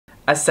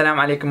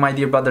Assalamu alaikum my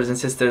dear brothers and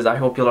sisters. I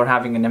hope you are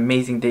having an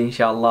amazing day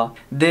inshallah.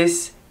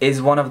 This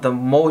is one of the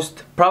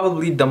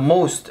probably the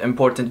most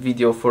important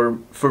video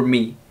for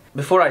me.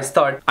 Before I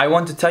start, I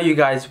want to tell you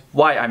guys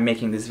why I'm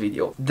making this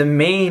video. The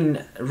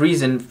main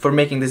reason for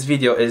making this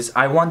video is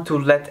I want to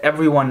let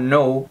everyone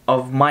know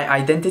of my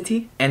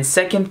identity, and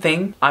second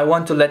thing, I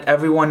want to let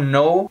everyone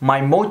know my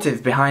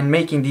motive behind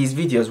making these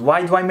videos.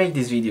 Why do I make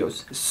these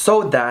videos?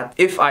 So that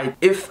if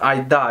I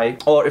die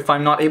or if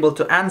I'm not able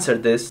to answer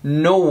this,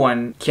 no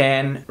one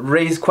can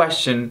raise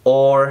question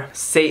or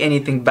say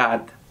anything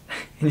bad.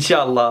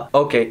 Inshallah.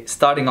 Okay,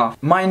 starting off.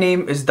 My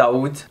name is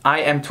Dawood. I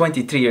am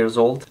 23 years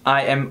old.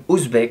 I am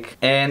Uzbek,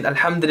 and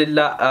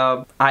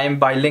Alhamdulillah, I am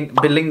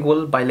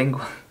bilingual.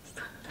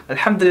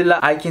 Alhamdulillah,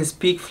 I can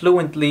speak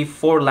fluently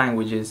 4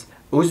 languages: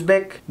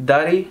 Uzbek,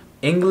 Dari,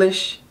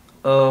 English.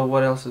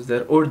 What else is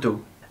there?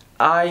 Urdu.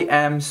 I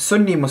am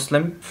Sunni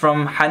Muslim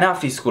from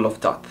Hanafi school of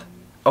thought.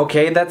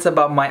 Okay, that's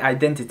about my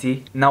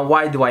identity. Now,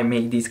 why do I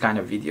make these kind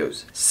of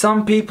videos?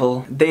 Some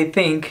people, they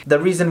think the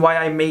reason why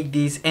I make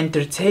these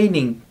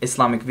entertaining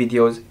Islamic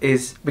videos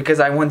is because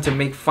I want to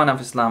make fun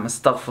of Islam.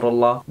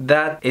 Astaghfirullah.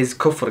 That is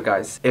kufr,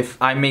 guys. If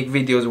I make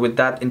videos with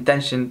that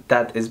intention,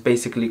 that is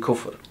basically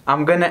kufr.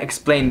 I'm gonna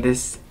explain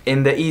this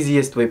in the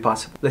easiest way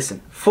possible.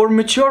 Listen, for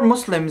mature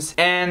Muslims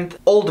and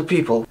older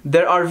people,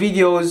 there are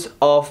videos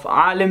of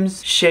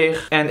alims, sheikh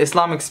and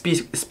Islamic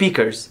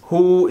speakers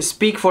who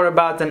speak for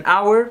about an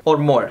hour or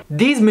more.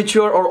 These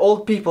mature or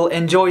old people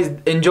enjoy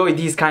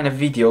these kind of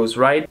videos,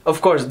 right?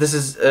 Of course, this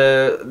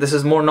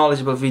is more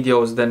knowledgeable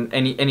videos than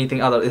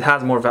anything other. It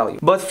has more value.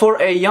 But for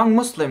a young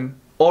Muslim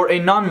or a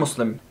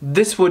non-Muslim,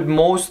 this would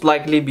most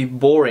likely be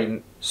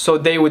boring. So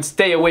they would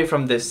stay away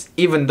from this,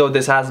 even though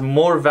this has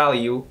more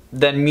value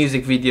than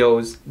music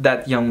videos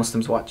that young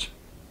Muslims watch.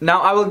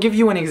 Now I will give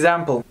you an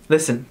example.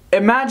 Listen,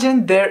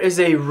 imagine there is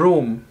a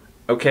room,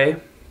 okay?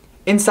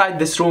 Inside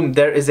this room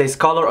there is a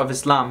scholar of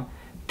Islam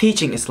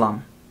teaching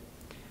Islam.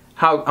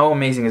 How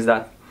amazing is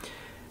that?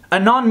 A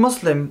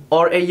non-Muslim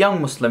or a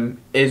young Muslim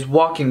is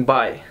walking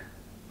by,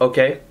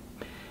 okay?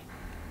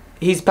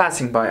 He's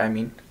passing by, I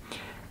mean.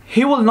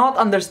 He will not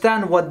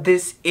understand what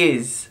this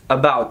is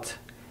about,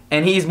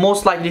 and he is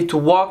most likely to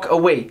walk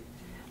away.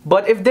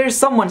 But if there's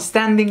someone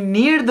standing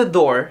near the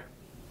door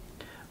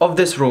of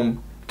this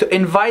room to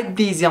invite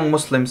these young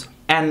Muslims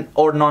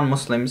or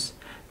non-Muslims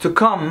to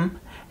come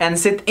and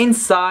sit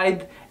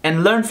inside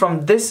and learn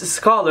from this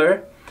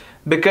scholar,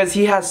 because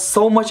he has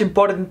so much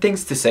important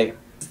things to say.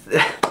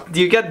 Do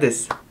you get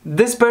this?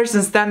 This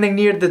person standing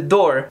near the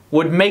door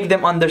would make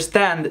them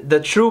understand the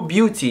true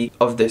beauty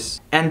of this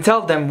and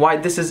tell them why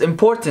this is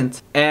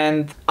important.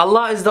 And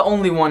Allah is the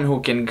only one who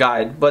can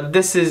guide, but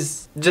this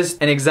is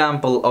just an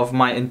example of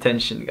my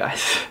intention,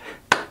 guys.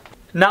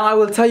 Now I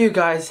will tell you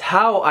guys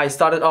how I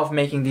started off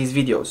making these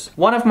videos.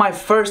 One of my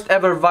first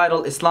ever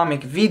viral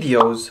Islamic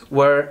videos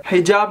were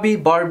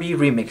Hijabi Barbie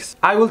Remix.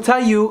 I will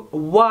tell you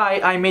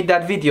why I made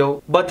that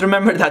video, but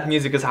remember that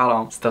music is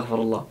haram.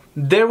 Astaghfirullah.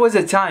 There was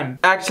a time,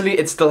 actually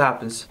it still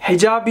happens,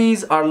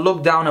 hijabis are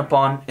looked down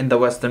upon in the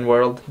Western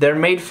world. They're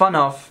made fun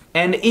of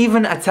and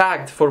even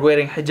attacked for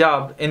wearing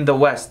hijab in the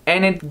West,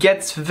 and it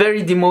gets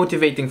very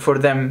demotivating for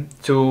them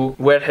to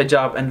wear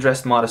hijab and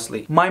dress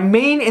modestly. My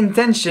main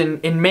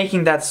intention in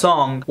making that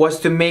song was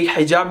to make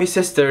hijabi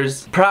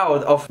sisters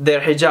proud of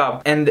their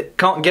hijab and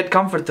get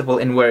comfortable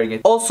in wearing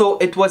it. Also,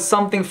 it was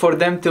something for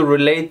them to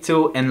relate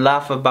to and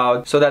laugh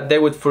about, so that they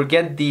would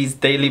forget these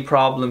daily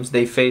problems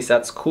they face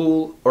at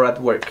school or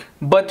at work.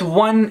 But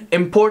one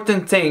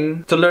important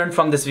thing to learn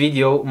from this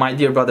video, my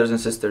dear brothers and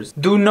sisters: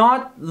 do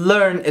not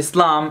learn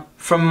Islam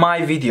from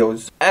my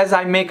videos, as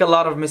I make a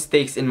lot of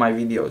mistakes in my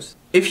videos.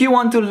 If you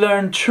want to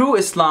learn true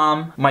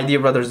Islam, my dear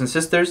brothers and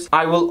sisters,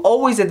 I will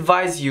always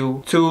advise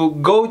you to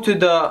go to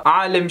the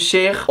alim,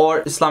 sheikh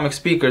or Islamic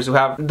speakers who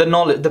have the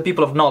knowledge, the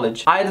people of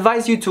knowledge. I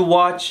advise you to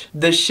watch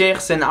the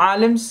sheikhs and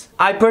alims.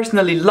 I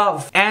personally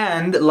love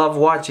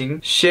watching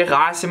Sheikh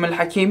Asim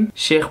al-Hakim,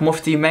 Sheikh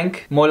Mufti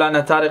Menk,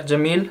 Maulana Tariq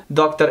Jamil,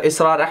 Dr.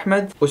 Israr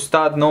Ahmed,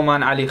 Ustad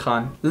Noman Ali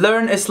Khan.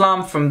 Learn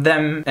Islam from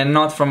them and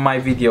not from my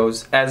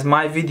videos, as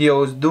my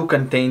videos do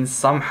contain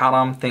some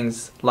haram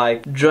things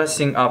like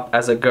dressing up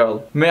as a girl.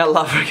 May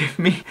Allah forgive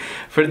me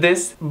for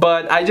this,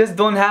 but I just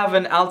don't have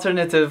an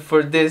alternative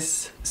for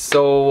this.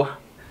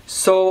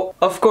 So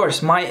of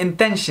course my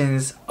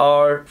intentions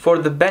are for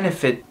the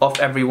benefit of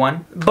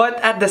everyone, but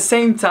at the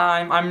same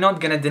time I'm not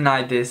gonna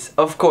deny this.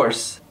 Of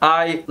course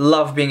I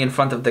love being in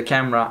front of the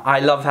camera. I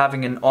love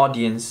having an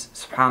audience.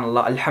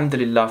 Subhanallah,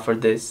 alhamdulillah for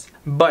this.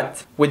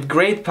 But with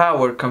great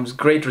power comes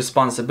great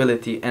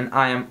responsibility, and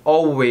I am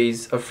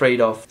always afraid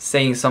of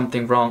saying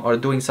something wrong or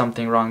doing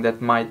something wrong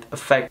that might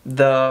affect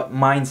the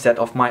mindset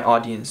of my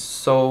audience.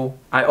 So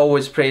I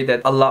always pray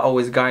that Allah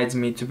always guides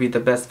me to be the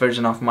best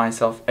version of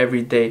myself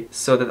every day,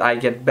 so that I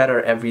get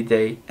better every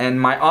day,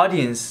 and my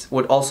audience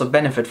would also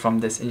benefit from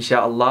this,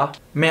 inshallah.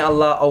 May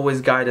Allah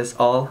always guide us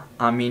all.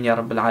 Ameen ya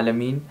Rabbil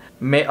Alameen.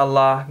 May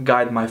Allah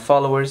guide my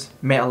followers.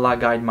 May Allah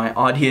guide my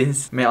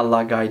audience. May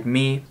Allah guide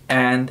me.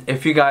 And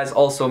if you guys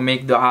also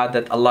make dua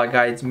that Allah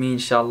guides me,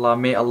 inshallah,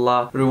 may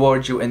Allah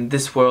reward you in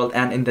this world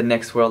and in the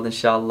next world,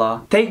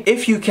 inshallah.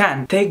 If you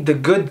can, take the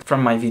good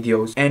from my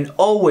videos and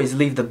always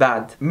leave the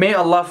bad. May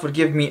Allah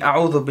forgive me,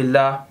 a'udhu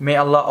billah. May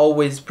Allah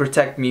always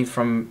protect me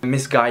from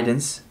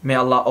misguidance. May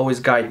Allah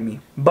always guide me.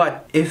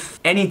 But if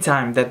any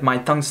time that my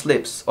tongue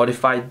slips, or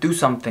if I do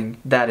something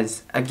that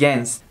is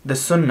against the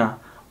sunnah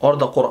or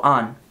the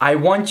Quran, I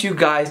want you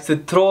guys to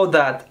throw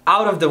that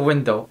out of the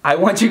window. I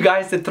want you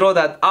guys to throw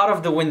that out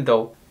of the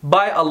window.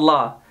 By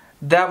Allah,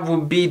 that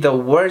would be the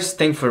worst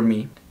thing for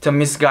me, to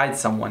misguide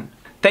someone.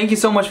 Thank you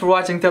so much for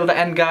watching till the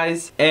end,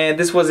 guys. And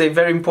this was a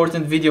very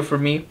important video for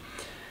me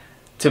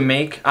to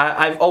make.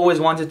 I've always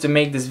wanted to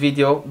make this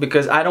video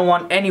because I don't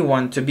want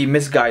anyone to be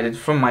misguided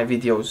from my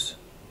videos.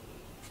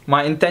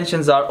 My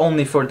intentions are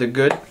only for the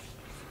good.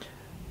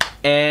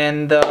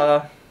 And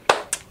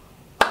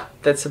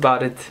that's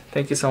about it.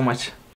 Thank you so much.